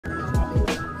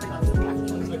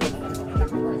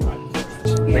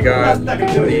We got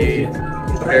the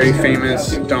very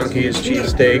famous Donkey's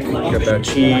cheesesteak. Got that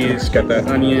cheese, got that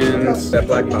onions, that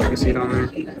black poppy seed on there.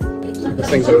 This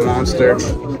thing's a monster.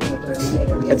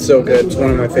 It's so good. It's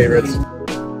one of my favorites.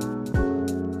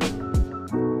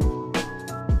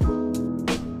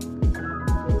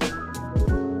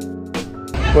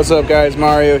 What's up guys,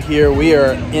 Mario here. We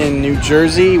are in New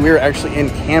Jersey. We're actually in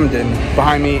Camden.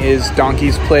 Behind me is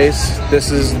Donkey's place.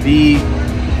 This is the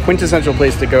quintessential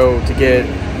place to go to get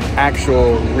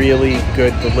actual, really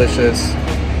good, delicious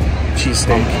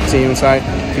cheesesteak. See you inside.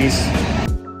 Peace.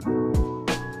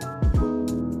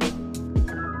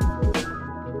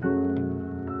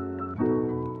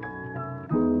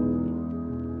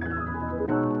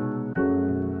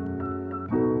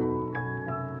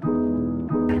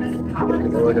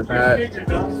 Look at that.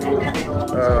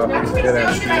 Oh, look at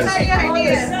that cheese.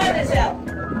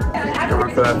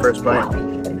 Going for that first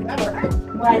bite.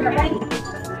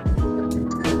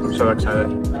 I'm so excited.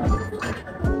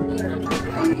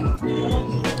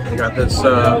 We got this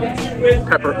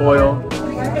pepper oil.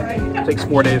 It takes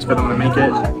 4 days for them to make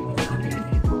it.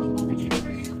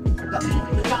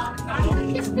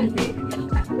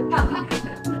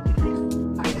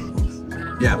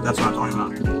 Yeah, that's what I'm talking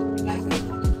about.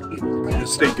 The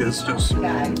steak is just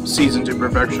seasoned to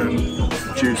perfection,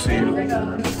 juicy,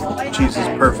 cheese is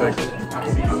perfect.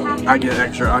 I get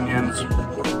extra onions,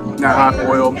 not hot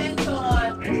oil.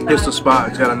 It's the spot,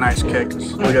 it's got a nice kick.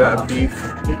 Look at that beef,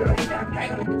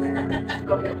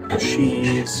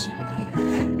 cheese.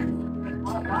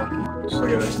 Just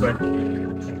look at this thing.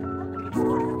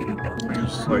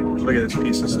 Just like, look at this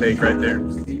piece of steak right there.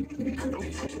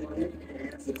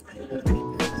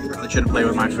 I shouldn't play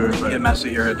with my food, but get messy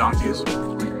here at Donkey's.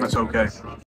 That's okay.